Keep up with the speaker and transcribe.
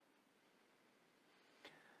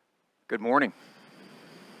Good morning.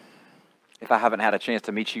 If I haven't had a chance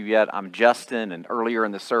to meet you yet, I'm Justin, and earlier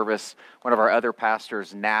in the service, one of our other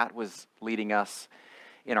pastors, Nat, was leading us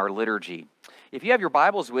in our liturgy. If you have your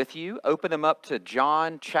Bibles with you, open them up to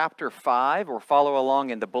John chapter 5 or follow along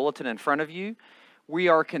in the bulletin in front of you. We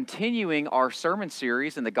are continuing our sermon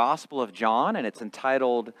series in the Gospel of John, and it's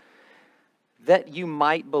entitled, That You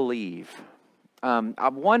Might Believe. I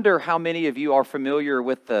wonder how many of you are familiar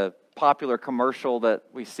with the popular commercial that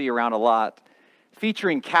we see around a lot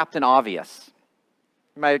featuring Captain Obvious.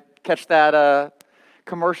 You might catch that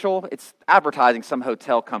commercial. It's advertising some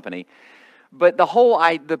hotel company. But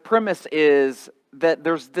the premise is that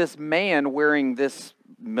there's this man wearing this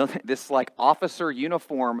like officer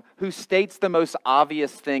uniform who states the most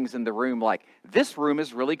obvious things in the room, like, this room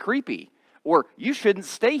is really creepy, or you shouldn't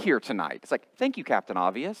stay here tonight. It's like, thank you, Captain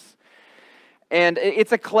Obvious. And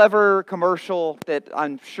it's a clever commercial that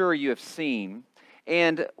I'm sure you have seen.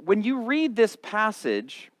 And when you read this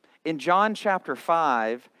passage in John chapter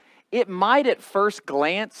 5, it might at first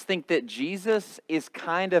glance think that Jesus is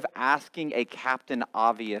kind of asking a Captain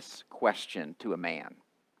Obvious question to a man.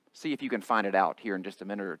 See if you can find it out here in just a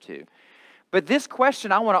minute or two. But this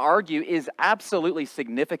question, I want to argue, is absolutely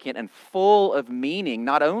significant and full of meaning,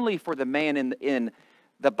 not only for the man in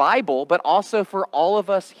the Bible, but also for all of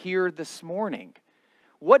us here this morning.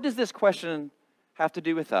 What does this question have to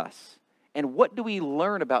do with us? And what do we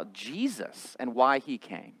learn about Jesus and why he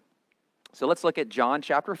came? So let's look at John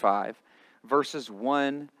chapter 5, verses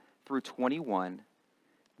 1 through 21.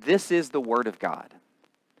 This is the word of God.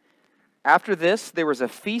 After this, there was a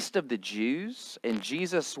feast of the Jews, and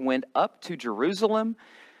Jesus went up to Jerusalem.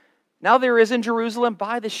 Now there is in Jerusalem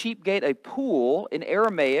by the sheep gate a pool in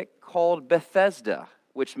Aramaic called Bethesda,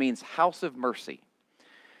 which means house of mercy,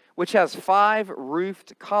 which has 5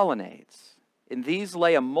 roofed colonnades. In these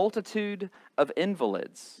lay a multitude of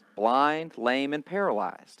invalids, blind, lame, and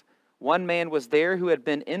paralyzed. One man was there who had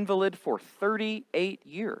been invalid for 38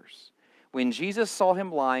 years. When Jesus saw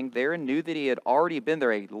him lying there and knew that he had already been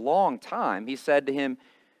there a long time, he said to him,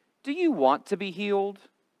 "Do you want to be healed?"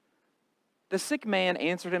 The sick man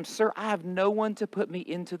answered him, "Sir, I have no one to put me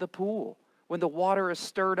into the pool when the water is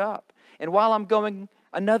stirred up. And while I'm going,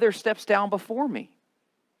 another steps down before me."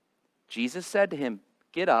 Jesus said to him,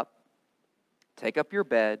 "Get up, take up your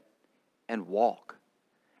bed, and walk."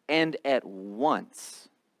 And at once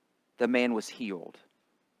the man was healed.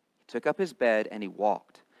 He took up his bed and he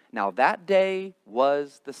walked. Now that day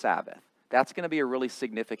was the Sabbath. That's going to be a really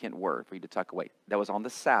significant word for you to tuck away. That was on the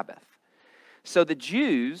Sabbath. So the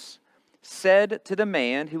Jews said to the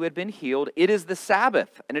man who had been healed, "It is the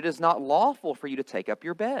Sabbath, and it is not lawful for you to take up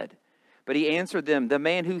your bed." But he answered them, "The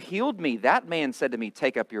man who healed me, that man said to me,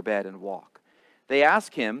 'Take up your bed and walk.'" They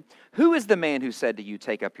asked him, "Who is the man who said to you,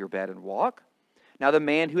 'Take up your bed and walk'?" Now the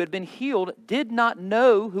man who had been healed did not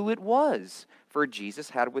know who it was, for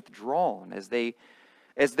Jesus had withdrawn as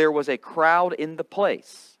there was a crowd in the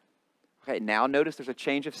place. Okay, now notice there's a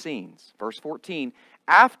change of scenes. Verse 14,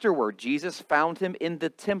 afterward Jesus found him in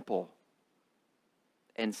the temple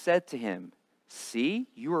and said to him, "See,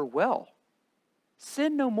 you are well.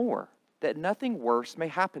 Sin no more, that nothing worse may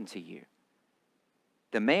happen to you."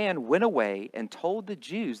 The man went away and told the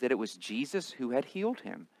Jews that it was Jesus who had healed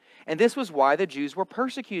him. And this was why the Jews were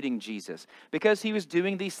persecuting Jesus, because he was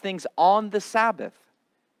doing these things on the Sabbath.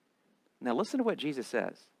 Now listen to what Jesus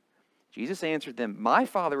says. Jesus answered them, "My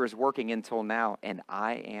Father is working until now, and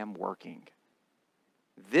I am working."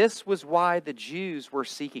 This was why the Jews were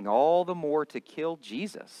seeking all the more to kill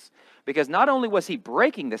Jesus, because not only was he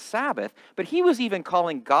breaking the Sabbath, but he was even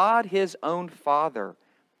calling God his own Father,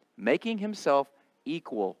 making himself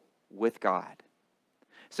equal with God.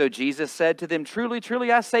 So Jesus said to them, "Truly,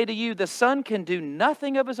 truly, I say to you, the Son can do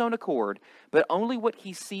nothing of his own accord, but only what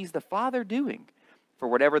he sees the Father doing. For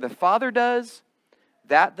whatever the Father does,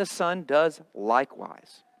 that the Son does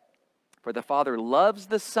likewise. For the Father loves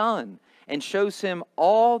the Son and shows him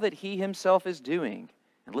all that he himself is doing."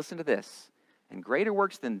 And listen to this. "And greater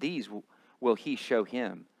works than these will he show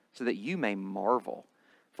him, so that you may marvel.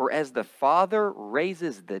 For as the Father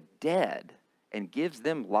raises the dead and gives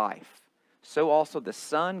them life, so also the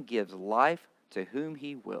Son gives life to whom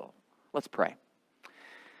he will." Let's pray.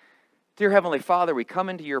 Dear Heavenly Father, we come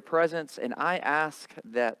into your presence, and I ask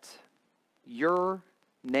that your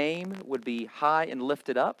name would be high and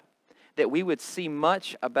lifted up, that we would see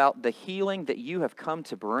much about the healing that you have come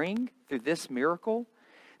to bring through this miracle,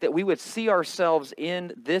 that we would see ourselves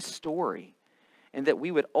in this story, and that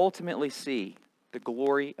we would ultimately see the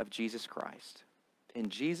glory of Jesus Christ. In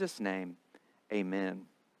Jesus' name, amen.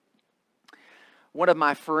 One of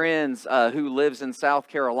my friends who lives in South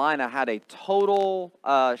Carolina had a total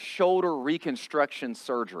shoulder reconstruction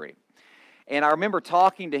surgery. And I remember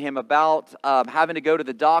talking to him about having to go to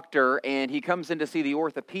the doctor, and he comes in to see the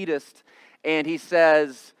orthopedist, and he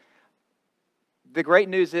says, the great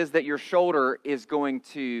news is that your shoulder is going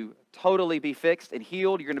to totally be fixed and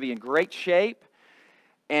healed. You're going to be in great shape.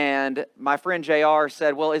 And my friend JR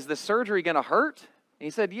said, well, is the surgery going to hurt? And he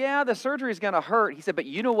said, yeah, the surgery is going to hurt. He said, but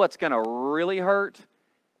you know what's going to really hurt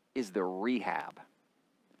is the rehab.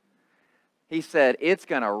 He said, it's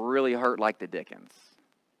going to really hurt like the dickens.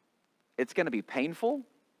 It's going to be painful.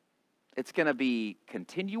 It's going to be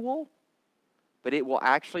continual. But it will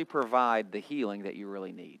actually provide the healing that you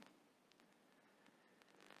really need.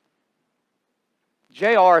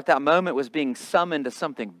 JR at that moment was being summoned to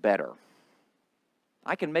something better.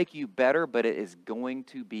 I can make you better, but it is going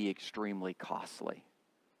to be extremely costly.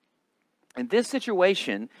 In this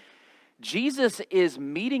situation, Jesus is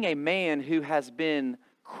meeting a man who has been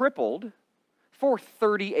crippled for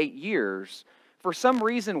 38 years. For some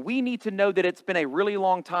reason, we need to know that it's been a really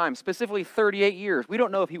long time, specifically 38 years. We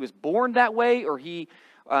don't know if he was born that way or he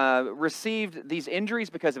received these injuries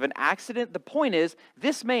because of an accident. The point is,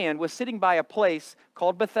 this man was sitting by a place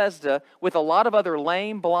called Bethesda with a lot of other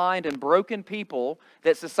lame, blind, and broken people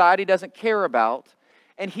that society doesn't care about,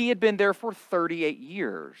 and he had been there for 38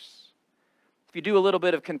 years. If you do a little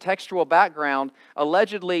bit of contextual background,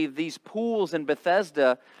 allegedly these pools in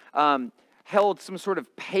Bethesda held some sort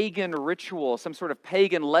of pagan ritual, some sort of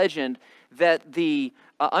pagan legend that the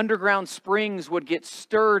underground springs would get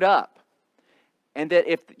stirred up. And that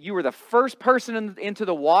if you were the first person into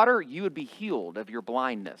the water, you would be healed of your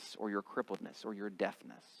blindness or your crippledness or your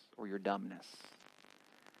deafness or your dumbness.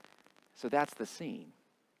 So that's the scene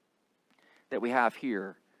that we have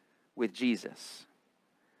here with Jesus.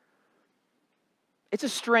 It's a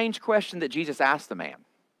strange question that Jesus asked the man.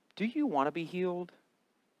 Do you want to be healed?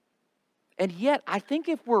 And yet, I think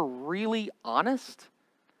if we're really honest,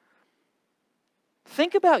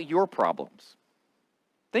 think about your problems.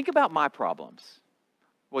 Think about my problems.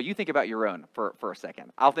 Well, you think about your own for a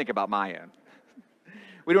second. I'll think about my own.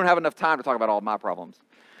 We don't have enough time to talk about all of my problems.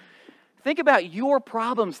 Think about your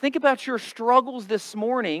problems. Think about your struggles this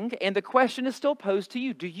morning, and the question is still posed to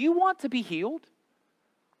you. Do you want to be healed?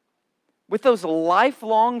 With those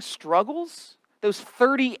lifelong struggles, those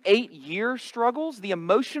 38-year struggles, the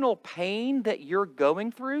emotional pain that you're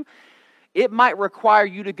going through, it might require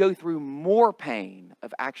you to go through more pain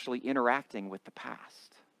of actually interacting with the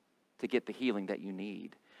past to get the healing that you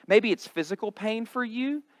need. Maybe it's physical pain for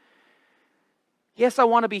you. Yes, I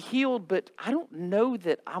want to be healed, but I don't know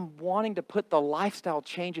that I'm wanting to put the lifestyle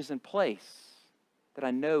changes in place that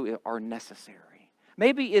I know are necessary.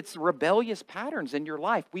 Maybe it's rebellious patterns in your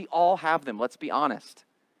life. We all have them, let's be honest.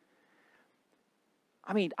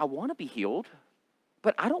 I mean, I want to be healed,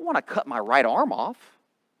 but I don't want to cut my right arm off.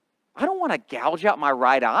 I don't want to gouge out my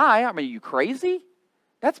right eye. I mean, are you crazy?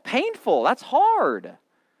 That's painful. That's hard.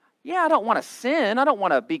 Yeah, I don't want to sin. I don't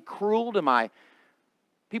want to be cruel to my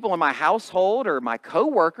people in my household or my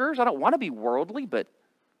coworkers. I don't want to be worldly, but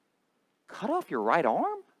cut off your right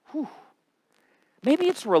arm? Whew. Maybe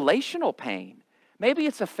it's relational pain. Maybe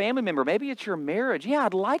it's a family member. Maybe it's your marriage. Yeah,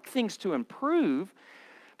 I'd like things to improve,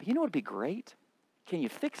 but you know what would be great? Can you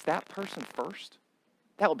fix that person first?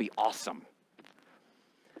 That would be awesome.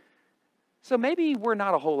 So maybe we're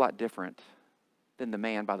not a whole lot different than the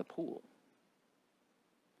man by the pool.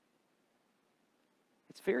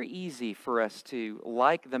 It's very easy for us to,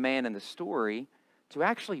 like the man in the story, to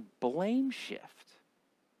actually blame shift,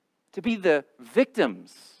 to be the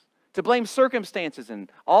victims, to blame circumstances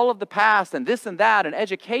and all of the past and this and that and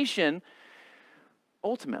education.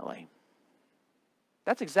 Ultimately,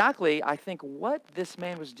 that's exactly, I think, what this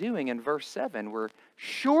man was doing in verse 7, where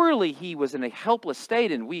surely he was in a helpless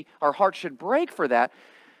state and our hearts should break for that.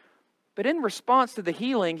 But in response to the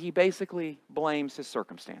healing, he basically blames his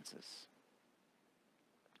circumstances.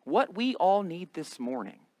 What we all need this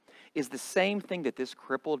morning is the same thing that this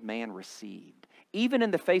crippled man received. Even in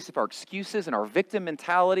the face of our excuses and our victim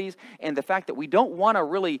mentalities and the fact that we don't want to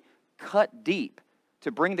really cut deep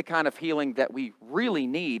to bring the kind of healing that we really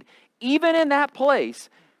need, even in that place,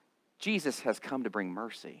 Jesus has come to bring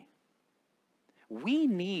mercy. We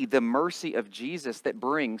need the mercy of Jesus that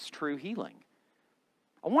brings true healing.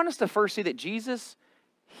 I want us to first see that Jesus'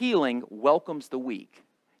 healing welcomes the weak.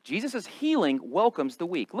 Jesus' healing welcomes the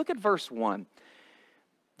weak. Look at verse 1.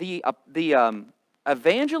 The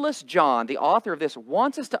evangelist John, the author of this,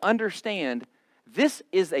 wants us to understand this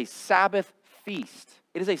is a Sabbath feast.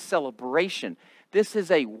 It is a celebration. This is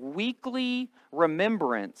a weekly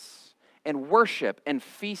remembrance and worship and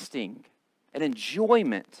feasting an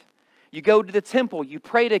enjoyment. You go to the temple, you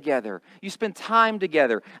pray together, you spend time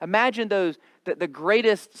together. Imagine the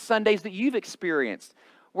greatest Sundays that you've experienced,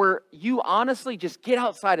 where you honestly just get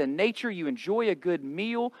outside in nature, you enjoy a good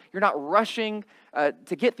meal, you're not rushing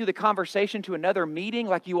to get through the conversation to another meeting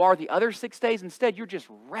like you are the other 6 days. Instead, you're just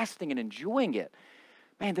resting and enjoying it.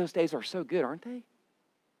 Man, those days are so good, aren't they?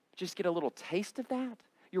 Just get a little taste of that.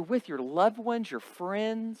 You're with your loved ones, your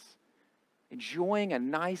friends, enjoying a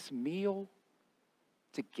nice meal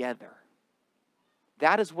together.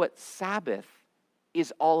 That is what Sabbath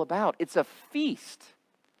is all about. It's a feast.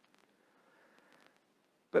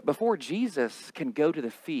 But before Jesus can go to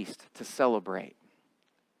the feast to celebrate,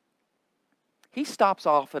 he stops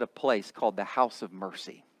off at a place called the House of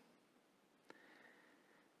Mercy.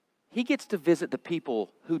 He gets to visit the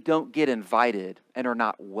people who don't get invited and are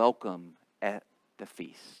not welcome at the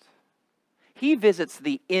feast. He visits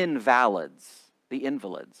the invalids,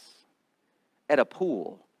 at a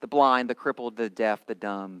pool, the blind, the crippled, the deaf, the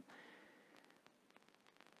dumb.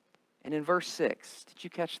 And in verse 6, did you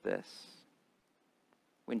catch this?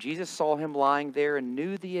 When Jesus saw him lying there and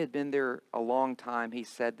knew that he had been there a long time, he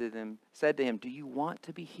said to him, "Do you want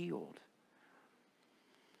to be healed?"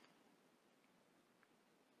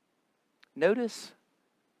 Notice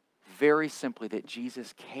very simply that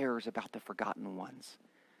Jesus cares about the forgotten ones.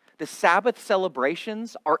 The Sabbath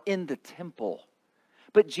celebrations are in the temple,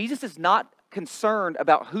 but Jesus is not concerned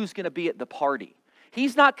about who's going to be at the party.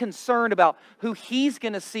 He's not concerned about who he's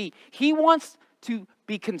going to see. He wants to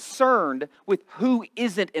be concerned with who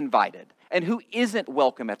isn't invited and who isn't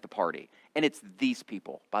welcome at the party. And it's these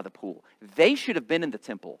people by the pool. They should have been in the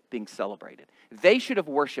temple being celebrated. They should have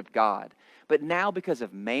worshiped God. But now, because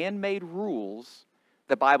of man-made rules,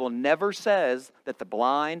 the Bible never says that the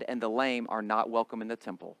blind and the lame are not welcome in the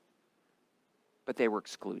temple. But they were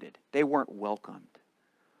excluded. They weren't welcomed.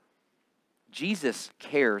 Jesus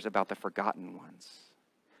cares about the forgotten ones.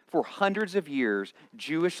 For hundreds of years,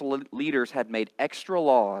 Jewish leaders had made extra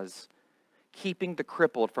laws keeping the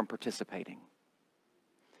crippled from participating.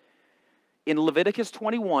 In Leviticus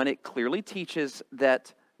 21, it clearly teaches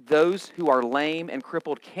that those who are lame and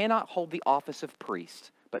crippled cannot hold the office of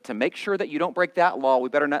priest. But to make sure that you don't break that law, we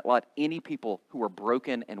better not let any people who are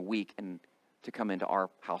broken and weak to come into our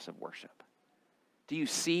house of worship. Do you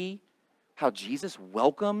see how Jesus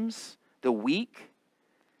welcomes the weak?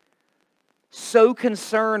 So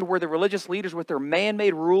concerned were the religious leaders with their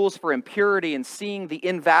man-made rules for impurity and seeing the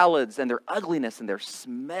invalids and their ugliness and their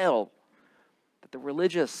smell that the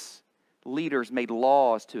religious leaders made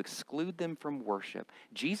laws to exclude them from worship.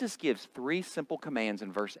 Jesus gives 3 simple commands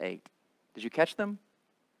in verse 8. Did you catch them?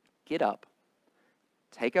 Get up,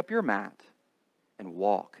 take up your mat, and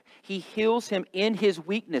walk. He heals him in his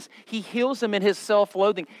weakness. He heals him in his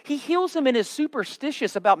self-loathing. He heals him in his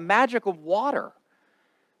superstitious about magic of water.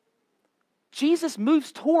 Jesus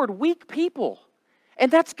moves toward weak people.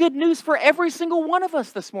 And that's good news for every single one of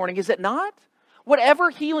us this morning, is it not? Whatever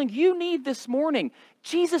healing you need this morning,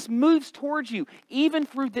 Jesus moves towards you, even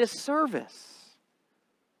through this service.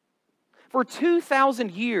 For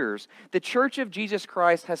 2,000 years, the Church of Jesus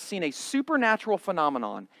Christ has seen a supernatural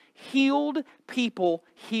phenomenon. Healed people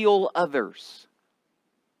heal others.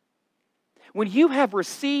 When you have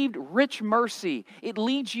received rich mercy, it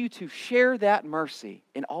leads you to share that mercy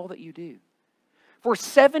in all that you do. For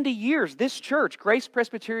 70 years, this church, Grace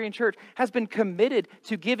Presbyterian Church, has been committed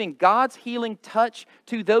to giving God's healing touch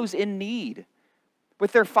to those in need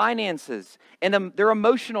with their finances and their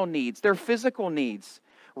emotional needs, their physical needs.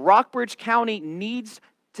 Rockbridge County needs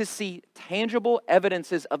to see tangible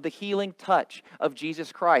evidences of the healing touch of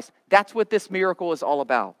Jesus Christ. That's what this miracle is all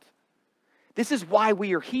about. This is why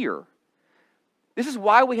we are here. This is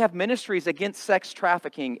why we have ministries against sex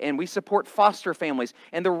trafficking, and we support foster families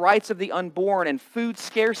and the rights of the unborn and food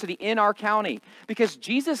scarcity in our county. Because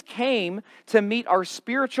Jesus came to meet our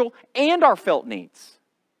spiritual and our felt needs.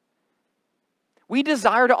 We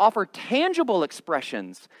desire to offer tangible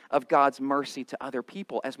expressions of God's mercy to other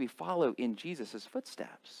people as we follow in Jesus'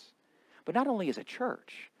 footsteps. But not only as a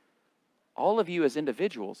church, all of you as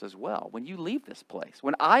individuals as well. When you leave this place,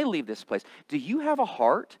 when I leave this place, do you have a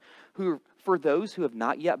heart for those who have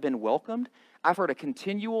not yet been welcomed? I've heard a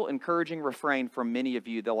continual encouraging refrain from many of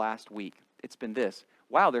you the last week. It's been this: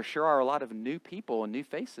 wow, there sure are a lot of new people and new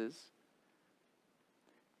faces.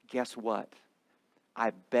 Guess what?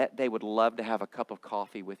 I bet they would love to have a cup of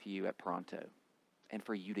coffee with you at Pronto and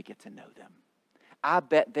for you to get to know them. I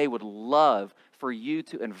bet they would love for you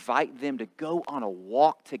to invite them to go on a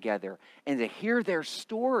walk together and to hear their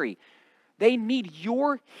story. They need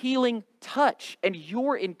your healing touch and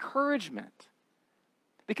your encouragement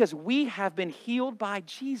because we have been healed by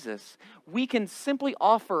Jesus, we can simply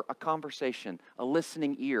offer a conversation, a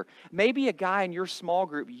listening ear. Maybe a guy in your small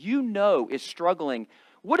group you know is struggling.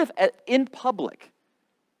 What if in public,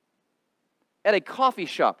 at a coffee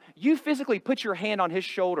shop, you physically put your hand on his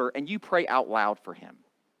shoulder and you pray out loud for him?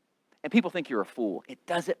 And people think you're a fool. It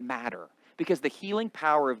doesn't matter, because the healing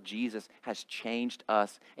power of Jesus has changed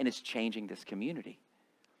us and is changing this community.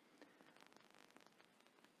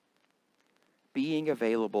 Being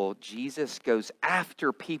available, Jesus goes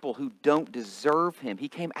after people who don't deserve him. He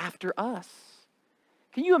came after us.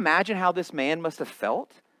 Can you imagine how this man must have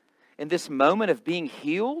felt in this moment of being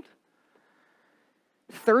healed?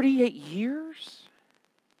 38 years?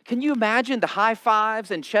 Can you imagine the high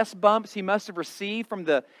fives and chest bumps he must have received from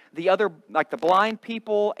the other, like the blind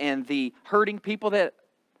people and the hurting people that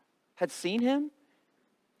had seen him?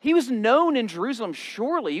 He was known in Jerusalem,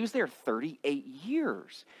 surely. He was there 38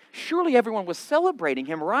 years. Surely everyone was celebrating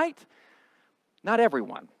him, right? Not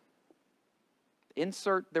everyone.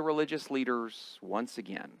 Insert the religious leaders once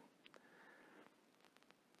again.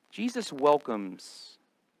 Jesus welcomes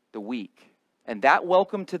the weak. And that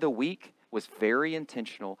welcome to the weak was very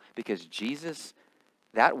intentional, because Jesus,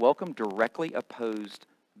 that welcome directly opposed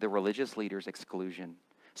the religious leaders' exclusion.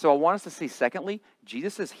 So I want us to see, secondly,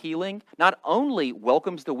 Jesus' healing not only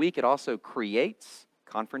welcomes the weak, it also creates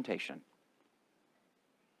confrontation.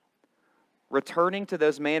 Returning to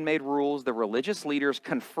those man-made rules, the religious leaders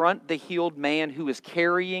confront the healed man who is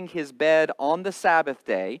carrying his bed on the Sabbath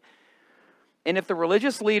day. And if the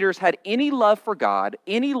religious leaders had any love for God,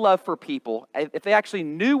 any love for people, if they actually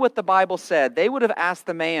knew what the Bible said, they would have asked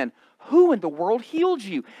the man, "Who in the world healed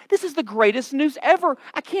you? This is the greatest news ever.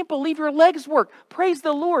 I can't believe your legs work. Praise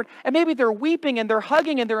the Lord." And maybe they're weeping and they're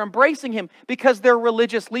hugging and they're embracing him because they're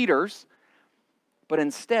religious leaders. But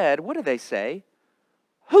instead, what do they say?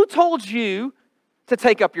 "Who told you to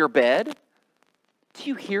take up your bed?" Do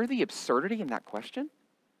you hear the absurdity in that question?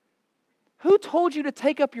 Who told you to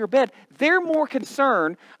take up your bed? They're more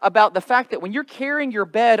concerned about the fact that when you're carrying your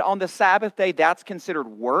bed on the Sabbath day, that's considered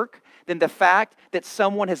work, than the fact that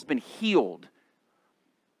someone has been healed.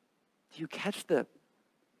 Do you catch the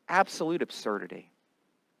absolute absurdity?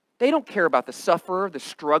 They don't care about the sufferer, the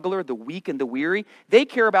struggler, the weak, and the weary. They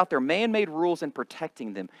care about their man-made rules and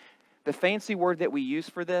protecting them. The fancy word that we use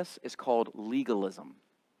for this is called legalism.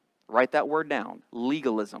 Write that word down,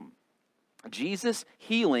 legalism. Jesus'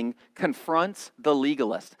 healing confronts the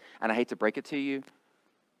legalist. And I hate to break it to you,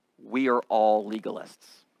 we are all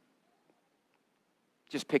legalists.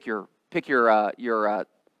 Just pick your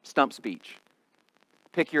stump speech.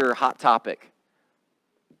 Pick your hot topic.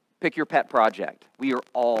 Pick your pet project. We are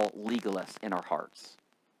all legalists in our hearts,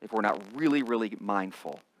 if we're not really, really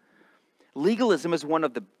mindful. Legalism is one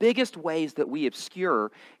of the biggest ways that we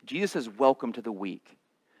obscure Jesus' welcome to the weak.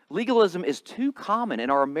 Legalism is too common in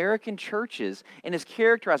our American churches and is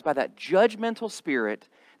characterized by that judgmental spirit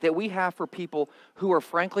that we have for people who are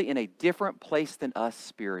frankly in a different place than us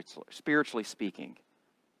spiritually speaking.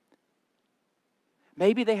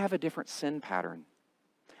 Maybe they have a different sin pattern.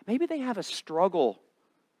 Maybe they have a struggle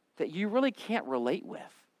that you really can't relate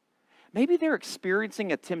with. Maybe they're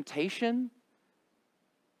experiencing a temptation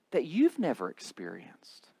that you've never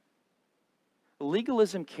experienced.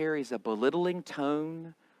 Legalism carries a belittling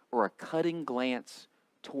tone or a cutting glance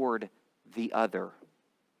toward the other.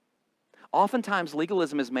 Oftentimes,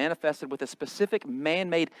 legalism is manifested with a specific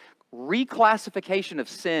man-made reclassification of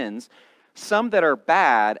sins, some that are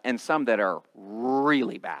bad and some that are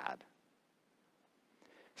really bad.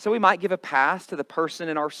 So we might give a pass to the person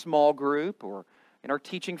in our small group or in our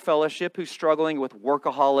teaching fellowship who's struggling with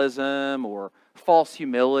workaholism or false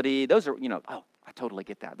humility. Those are, I totally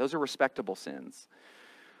get that. Those are respectable sins.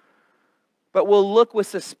 But we'll look with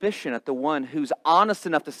suspicion at the one who's honest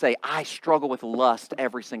enough to say, "I struggle with lust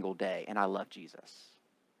every single day, and I love Jesus."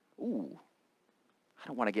 Ooh,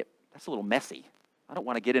 that's a little messy. I don't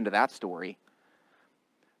want to get into that story.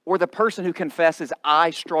 Or the person who confesses, "I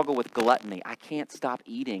struggle with gluttony. I can't stop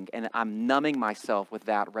eating, and I'm numbing myself with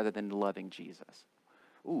that rather than loving Jesus."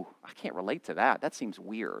 Ooh, I can't relate to that. That seems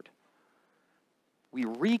weird. We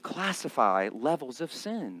reclassify levels of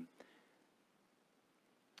sin.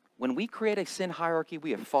 When we create a sin hierarchy,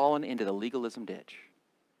 we have fallen into the legalism ditch.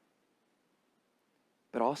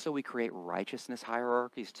 But also we create righteousness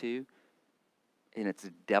hierarchies too, and it's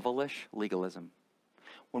devilish legalism.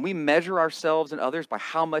 When we measure ourselves and others by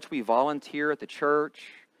how much we volunteer at the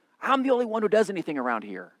church, "I'm the only one who does anything around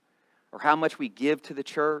here," or how much we give to the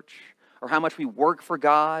church, or how much we work for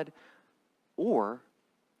God, or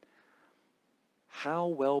how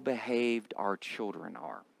well behaved our children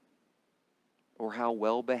are, or how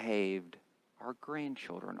well behaved our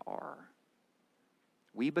grandchildren are.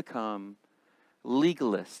 We become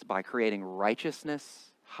legalists by creating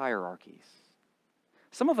righteousness hierarchies.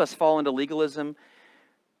 Some of us fall into legalism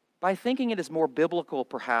by thinking it is more biblical,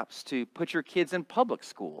 perhaps, to put your kids in public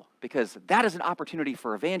school because that is an opportunity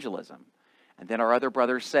for evangelism. And then our other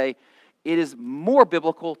brothers say it is more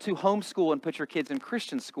biblical to homeschool and put your kids in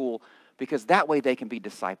Christian school because that way they can be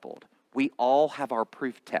discipled. We all have our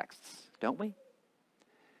proof texts, don't we?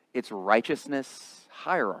 It's righteousness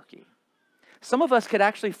hierarchy. Some of us could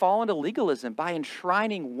actually fall into legalism by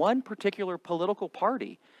enshrining one particular political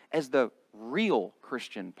party as the real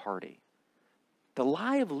Christian party. The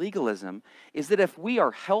lie of legalism is that if we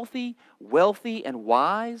are healthy, wealthy, and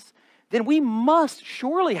wise, then we must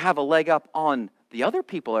surely have a leg up on the other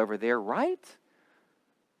people over there, right?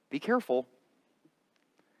 Be careful.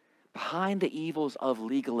 Behind the evils of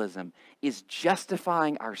legalism is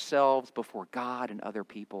justifying ourselves before God and other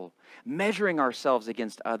people, measuring ourselves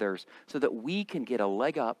against others so that we can get a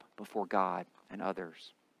leg up before God and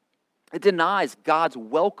others. It denies God's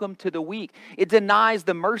welcome to the weak. It denies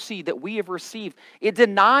the mercy that we have received. It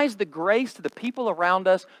denies the grace to the people around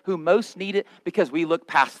us who most need it because we look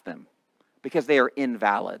past them, because they are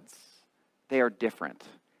invalids. They are different.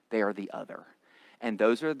 They are the other. And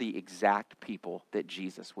those are the exact people that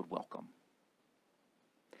Jesus would welcome.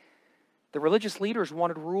 The religious leaders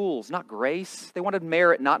wanted rules, not grace. They wanted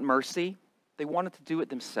merit, not mercy. They wanted to do it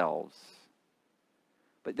themselves.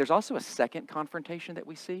 But there's also a second confrontation that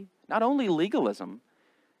we see. Not only legalism,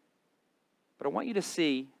 but I want you to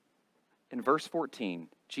see in verse 14,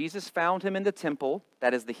 Jesus found him in the temple,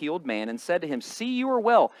 that is the healed man, and said to him, "See, you are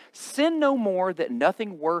well. Sin no more, that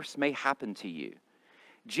nothing worse may happen to you."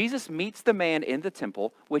 Jesus meets the man in the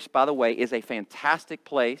temple, which, by the way, is a fantastic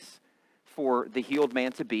place for the healed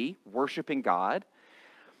man to be, worshiping God.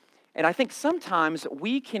 And I think sometimes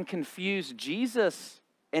we can confuse Jesus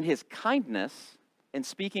and his kindness and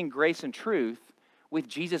speaking grace and truth with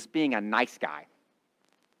Jesus being a nice guy.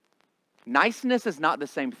 Niceness is not the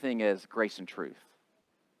same thing as grace and truth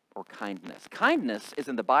or kindness. Kindness is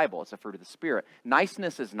in the Bible. It's a fruit of the Spirit.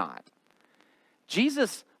 Niceness is not.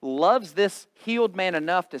 Jesus loves this healed man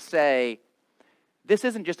enough to say, this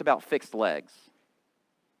isn't just about fixed legs.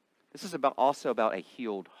 This is also about a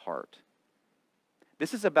healed heart.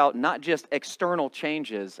 This is about not just external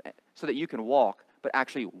changes so that you can walk, but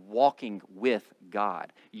actually walking with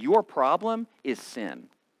God. Your problem is sin.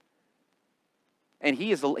 And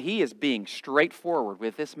he is being straightforward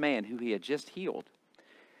with this man who he had just healed.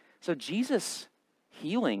 So Jesus'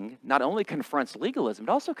 healing not only confronts legalism,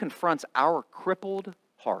 it also confronts our crippled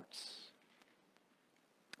hearts.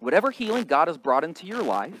 Whatever healing God has brought into your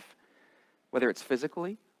life, whether it's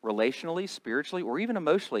physically, relationally, spiritually, or even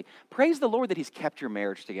emotionally, praise the Lord that he's kept your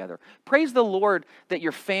marriage together. Praise the Lord that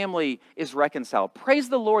your family is reconciled. Praise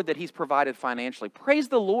the Lord that he's provided financially. Praise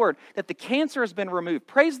the Lord that the cancer has been removed.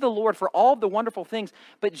 Praise the Lord for all of the wonderful things.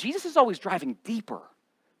 But Jesus is always driving deeper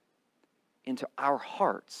into our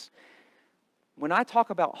hearts. When I talk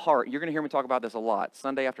about heart, you're going to hear me talk about this a lot,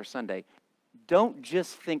 Sunday after Sunday. Don't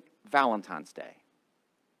just think Valentine's Day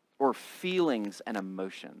or feelings and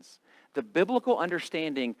emotions. The biblical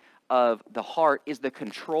understanding of the heart is the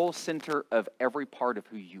control center of every part of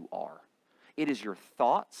who you are. It is your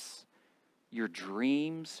thoughts, your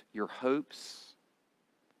dreams, your hopes,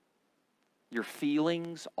 your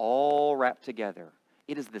feelings, all wrapped together.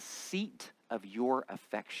 It is the seat of your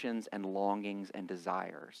affections and longings and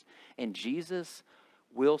desires. And Jesus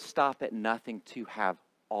will stop at nothing to have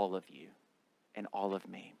all of you and all of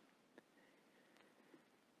me.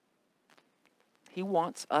 He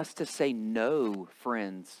wants us to say no,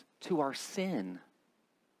 friends, to our sin.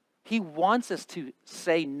 He wants us to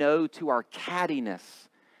say no to our cattiness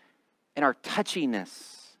and our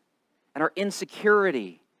touchiness and our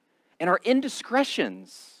insecurity and our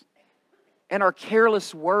indiscretions and our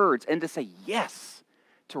careless words, and to say yes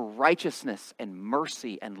to righteousness and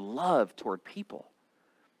mercy and love toward people.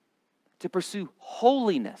 To pursue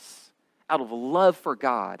holiness out of love for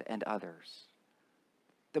God and others.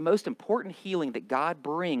 The most important healing that God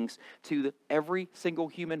brings to every single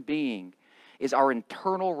human being is our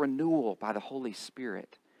internal renewal by the Holy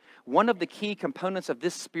Spirit. One of the key components of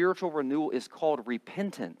this spiritual renewal is called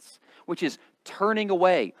repentance, which is turning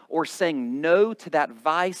away or saying no to that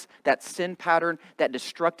vice, that sin pattern, that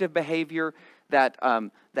destructive behavior, that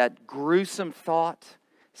gruesome thought.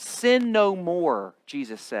 Sin no more,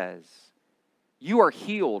 Jesus says. You are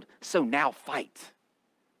healed, so now fight.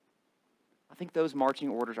 I think those marching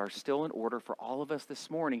orders are still in order for all of us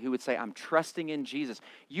this morning who would say, I'm trusting in Jesus.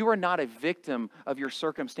 You are not a victim of your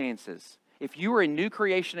circumstances. If you are a new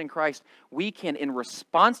creation in Christ, we can, in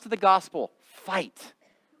response to the gospel, fight.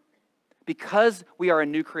 Because we are a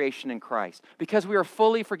new creation in Christ, because we are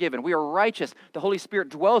fully forgiven, we are righteous, the Holy Spirit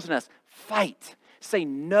dwells in us, fight. Say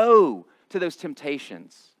no to those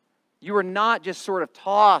temptations. You are not just sort of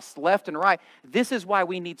tossed left and right. This is why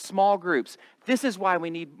we need small groups. This is why we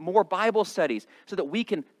need more Bible studies, so that we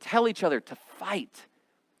can tell each other to fight.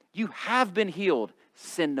 You have been healed.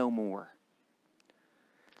 Sin no more.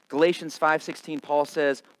 Galatians 5:16, Paul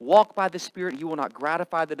says, walk by the Spirit, you will not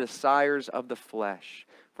gratify the desires of the flesh.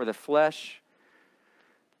 For the flesh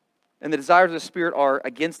and the desires of the Spirit are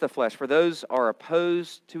against the flesh, for those are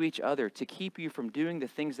opposed to each other to keep you from doing the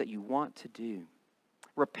things that you want to do.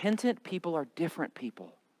 Repentant people are different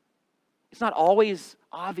people. It's not always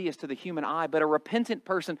obvious to the human eye, but a repentant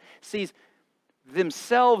person sees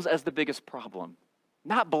themselves as the biggest problem.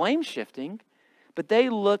 Not blame shifting, but they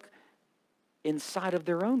look inside of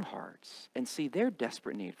their own hearts and see their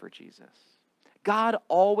desperate need for Jesus. God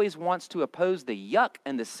always wants to oppose the yuck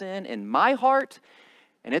and the sin in my heart,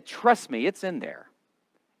 and trust me, it's in there,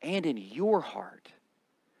 and in your heart,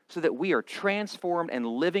 so that we are transformed and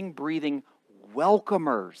living, breathing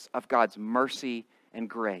welcomers of God's mercy and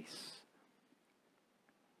grace.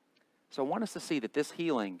 So I want us to see that this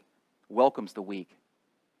healing welcomes the weak,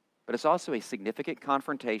 but it's also a significant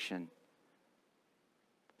confrontation.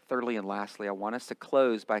 Thirdly and lastly, I want us to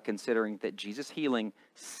close by considering that Jesus' healing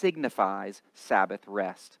signifies Sabbath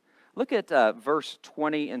rest. Look at verse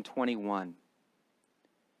 20 and 21.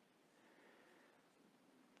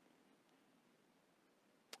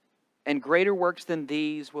 And greater works than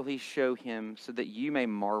these will he show him, so that you may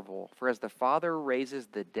marvel. For as the Father raises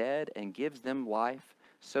the dead and gives them life,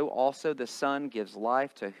 so also the Son gives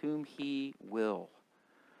life to whom he will.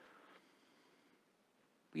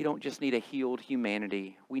 We don't just need a healed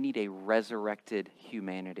humanity. We need a resurrected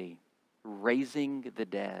humanity, raising the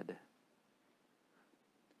dead.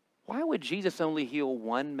 Why would Jesus only heal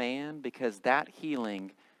one man? Because that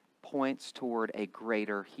healing points toward a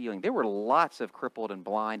greater healing. There were lots of crippled and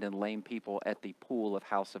blind and lame people at the pool of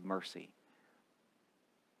House of Mercy.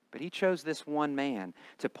 But he chose this one man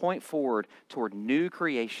to point forward toward new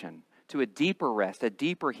creation, to a deeper rest, a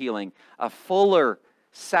deeper healing, a fuller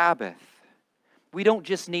Sabbath. We don't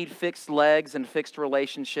just need fixed legs and fixed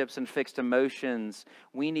relationships and fixed emotions.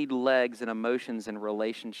 We need legs and emotions and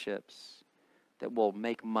relationships that will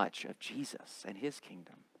make much of Jesus and his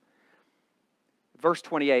kingdom. Verse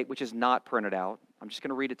 28, which is not printed out, I'm just going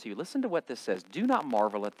to read it to you. Listen to what this says. Do not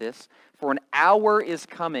marvel at this, for an hour is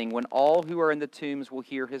coming when all who are in the tombs will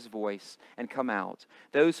hear his voice and come out.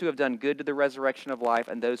 Those who have done good to the resurrection of life,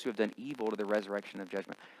 and those who have done evil to the resurrection of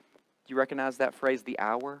judgment. Do you recognize that phrase, the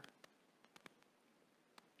hour?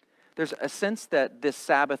 There's a sense that this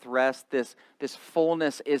Sabbath rest, this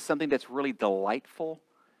fullness is something that's really delightful.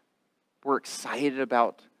 We're excited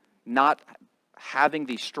about not having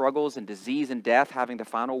these struggles and disease and death having the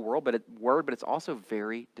final word, but it's also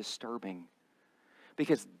very disturbing.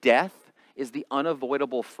 Because death is the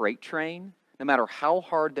unavoidable freight train, no matter how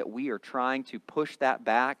hard that we are trying to push that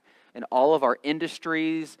back in all of our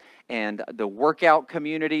industries and the workout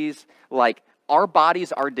communities, like our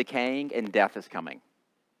bodies are decaying and death is coming.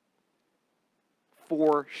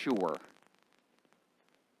 For sure.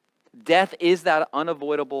 Death is that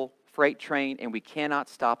unavoidable freight train, and we cannot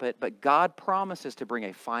stop it, but God promises to bring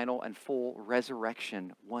a final and full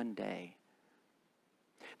resurrection one day.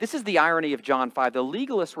 This is the irony of John 5. The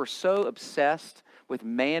legalists were so obsessed with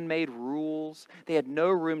man-made rules, they had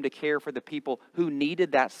no room to care for the people who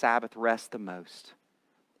needed that Sabbath rest the most.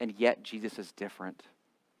 And yet Jesus is different.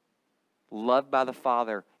 Loved by the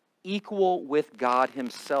Father, equal with God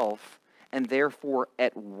himself, and therefore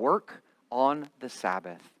at work on the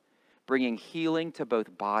Sabbath, bringing healing to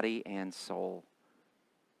both body and soul.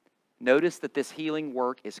 Notice that this healing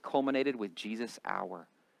work is culminated with Jesus' hour.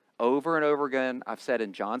 Over and over again, I've said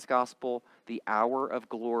in John's Gospel, the hour of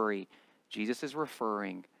glory, Jesus is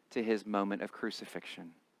referring to his moment of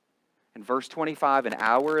crucifixion. In verse 25, an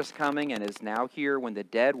hour is coming and is now here when the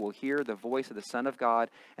dead will hear the voice of the Son of God,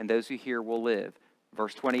 and those who hear will live.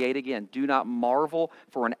 Verse 28 again, do not marvel,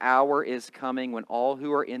 for an hour is coming when all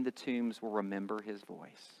who are in the tombs will remember his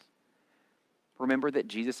voice. Remember that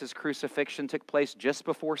Jesus' crucifixion took place just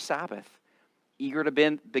before Sabbath. Eager to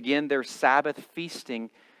begin their Sabbath feasting,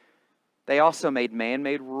 they also made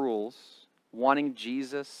man-made rules, wanting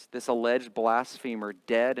Jesus, this alleged blasphemer,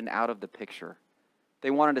 dead and out of the picture.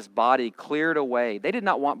 They wanted his body cleared away. They did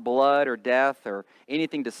not want blood or death or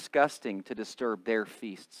anything disgusting to disturb their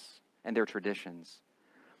feasts and their traditions.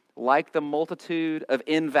 Like the multitude of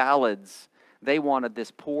invalids, they wanted this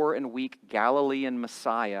poor and weak Galilean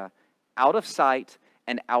Messiah out of sight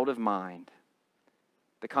and out of mind.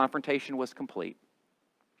 The confrontation was complete.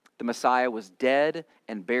 The Messiah was dead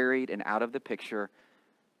and buried and out of the picture.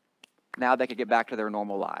 Now they could get back to their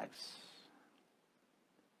normal lives.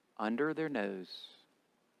 Under their nose,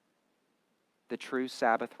 the true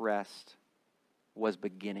Sabbath rest was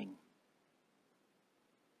beginning.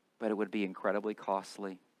 But it would be incredibly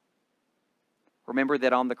costly. Remember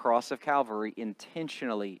that on the cross of Calvary,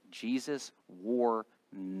 intentionally, Jesus wore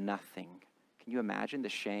nothing. Can you imagine the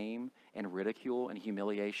shame and ridicule and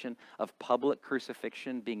humiliation of public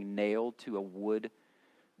crucifixion, being nailed to a wood,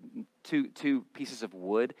 two pieces of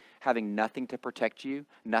wood, having nothing to protect you,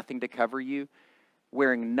 nothing to cover you,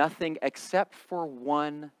 wearing nothing except for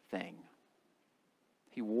one thing?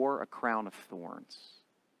 He wore a crown of thorns.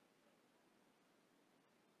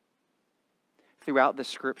 Throughout the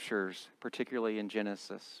scriptures, particularly in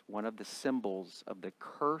Genesis, one of the symbols of the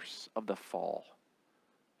curse of the fall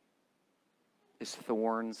is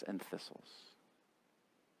thorns and thistles.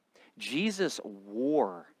 Jesus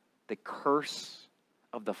wore the curse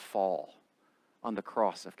of the fall on the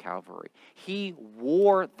cross of Calvary. He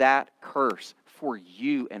wore that curse for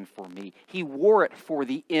you and for me. He wore it for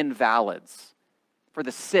the invalids, for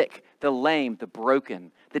the sick, the lame, the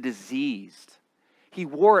broken, the diseased. He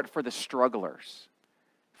wore it for the strugglers,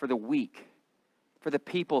 for the weak, for the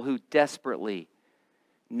people who desperately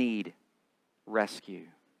need rescue.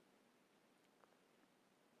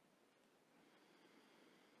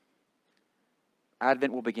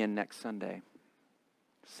 Advent will begin next Sunday.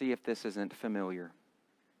 See if this isn't familiar.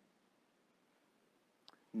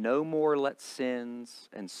 No more let sins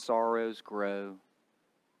and sorrows grow,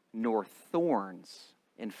 nor thorns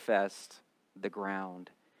infest the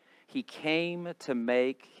ground. He came to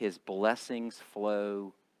make his blessings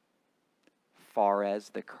flow far as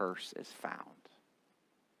the curse is found.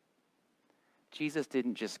 Jesus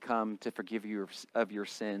didn't just come to forgive you of your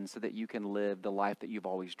sins so that you can live the life that you've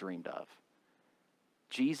always dreamed of.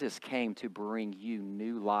 Jesus came to bring you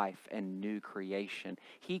new life and new creation.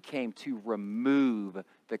 He came to remove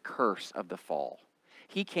the curse of the fall.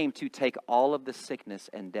 He came to take all of the sickness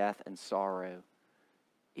and death and sorrow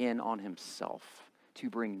in on himself to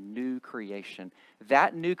bring new creation.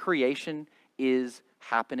 That new creation is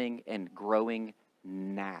happening and growing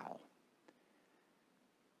now.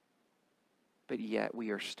 But yet we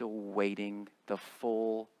are still waiting the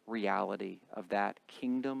full reality of that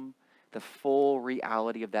kingdom, the full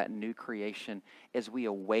reality of that new creation as we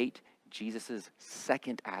await Jesus'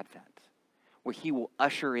 second advent, where he will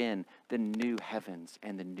usher in the new heavens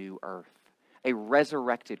and the new earth, a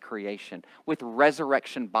resurrected creation with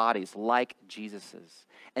resurrection bodies like Jesus's.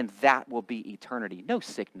 And that will be eternity. No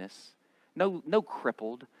sickness, no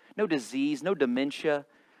crippled, no disease, no dementia,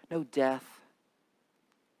 no death.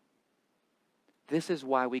 This is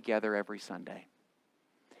why we gather every Sunday,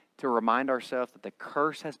 to remind ourselves that the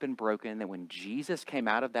curse has been broken, that when Jesus came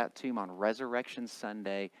out of that tomb on Resurrection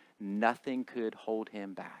Sunday, nothing could hold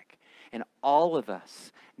him back. And all of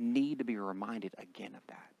us need to be reminded again of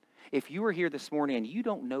that. If you are here this morning and you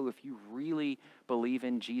don't know if you really believe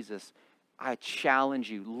in Jesus, I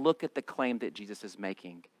challenge you, look at the claim that Jesus is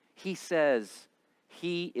making. He says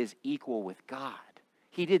he is equal with God.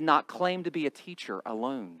 He did not claim to be a teacher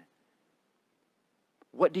alone.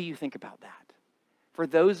 What do you think about that? For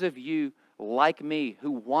those of you like me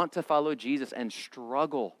who want to follow Jesus and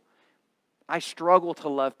struggle, I struggle to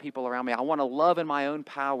love people around me. I want to love in my own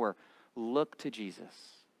power. Look to Jesus.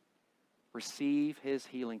 Receive his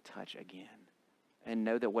healing touch again. And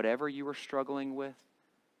know that whatever you are struggling with,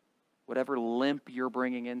 whatever limp you're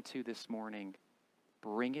bringing into this morning,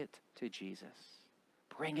 bring it to Jesus.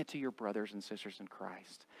 Bring it to your brothers and sisters in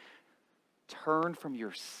Christ. Turn from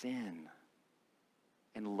your sin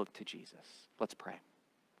and look to Jesus. Let's pray.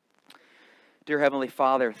 Dear Heavenly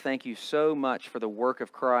Father, thank you so much for the work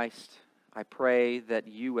of Christ. I pray that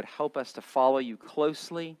you would help us to follow you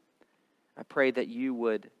closely. I pray that you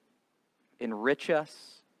would enrich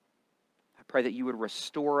us. I pray that you would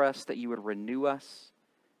restore us, that you would renew us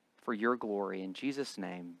for your glory. In Jesus'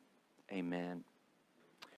 name, amen.